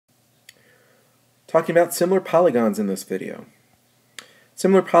Talking about similar polygons in this video.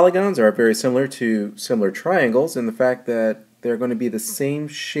 Similar polygons are very similar to similar triangles in the fact that they're going to be the same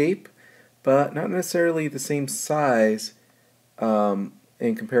shape but not necessarily the same size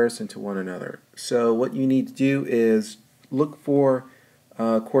in comparison to one another. So what you need to do is look for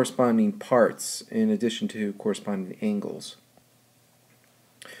corresponding parts in addition to corresponding angles.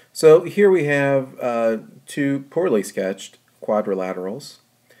 So here we have two poorly sketched quadrilaterals.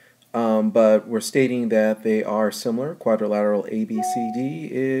 But we're stating that they are similar. Quadrilateral ABCD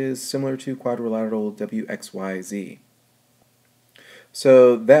is similar to quadrilateral WXYZ.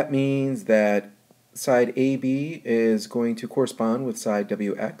 So that means that side AB is going to correspond with side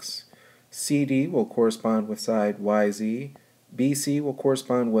WX, CD will correspond with side YZ, BC will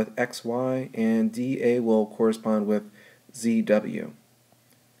correspond with XY, and DA will correspond with ZW.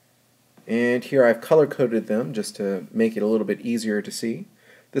 And here I've color-coded them just to make it a little bit easier to see.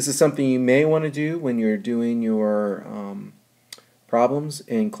 This is something you may want to do when you're doing your problems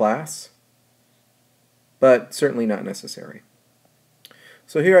in class, but certainly not necessary.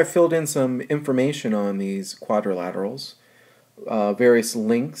 So here I filled in some information on these quadrilaterals, various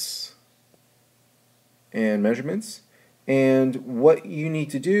lengths and measurements. And what you need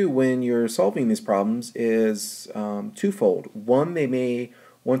to do when you're solving these problems is twofold. One, they may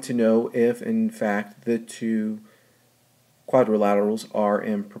want to know if, in fact, the two quadrilaterals are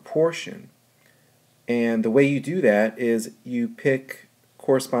in proportion. And the way you do that is you pick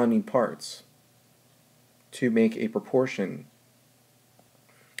corresponding parts to make a proportion.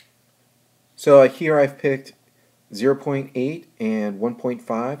 So here I've picked 0.8 and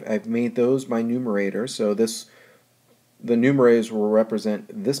 1.5. I've made those my numerators, so the numerators will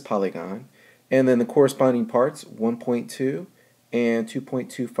represent this polygon, and then the corresponding parts 1.2 and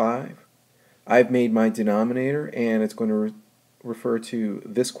 2.25. I've made my denominator, and it's going to refer to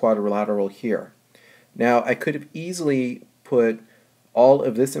this quadrilateral here. Now I could have easily put all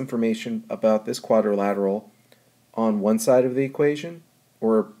of this information about this quadrilateral on one side of the equation,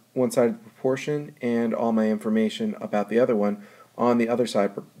 or one side of the proportion, and all my information about the other one on the other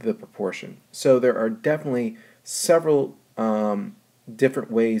side of the proportion. So there are definitely several different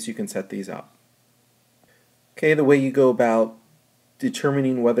ways you can set these up. Okay, the way you go about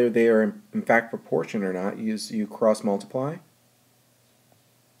determining whether they are in fact proportion or not is you cross multiply.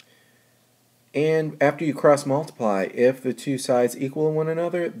 And after you cross multiply, if the two sides equal one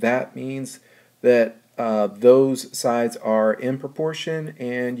another, that means that those sides are in proportion,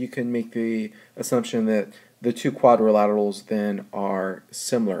 and you can make the assumption that the two quadrilaterals then are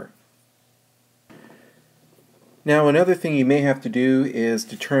similar. Now another thing you may have to do is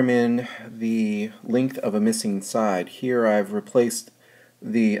determine the length of a missing side. Here I've replaced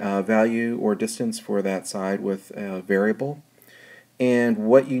the value or distance for that side with a variable. And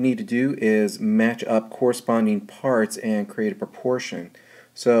what you need to do is match up corresponding parts and create a proportion.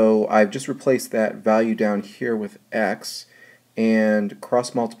 So I've just replaced that value down here with x and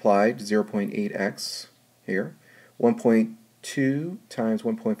cross multiplied 0.8x here. 1.2 times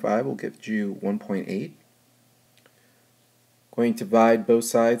 1.5 will give you 1.8. Going to divide both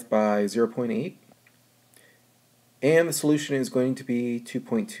sides by 0.8. And the solution is going to be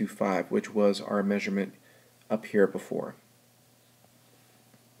 2.25, which was our measurement up here before.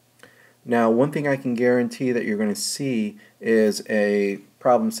 Now, one thing I can guarantee that you're going to see is a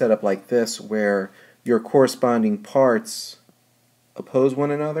problem set up like this, where your corresponding parts oppose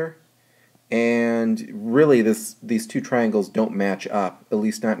one another, and really these two triangles don't match up, at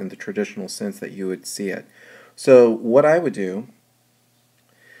least not in the traditional sense that you would see it. So what I would do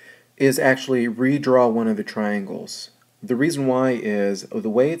is actually redraw one of the triangles. The reason why is the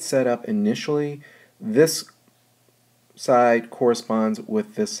way it's set up initially, this side corresponds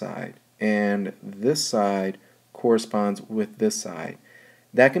with this side, and this side corresponds with this side.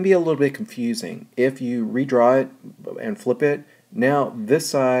 That can be a little bit confusing. If you redraw it and flip it, now this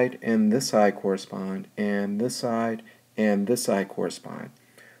side and this side correspond, and this side and this side correspond.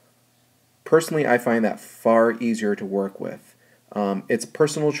 Personally, I find that far easier to work with. It's a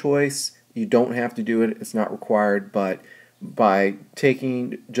personal choice. You don't have to do it. It's not required, but by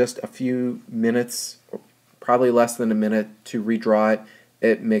taking just a few minutes, probably less than a minute, to redraw it,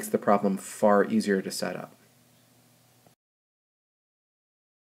 it makes the problem far easier to set up.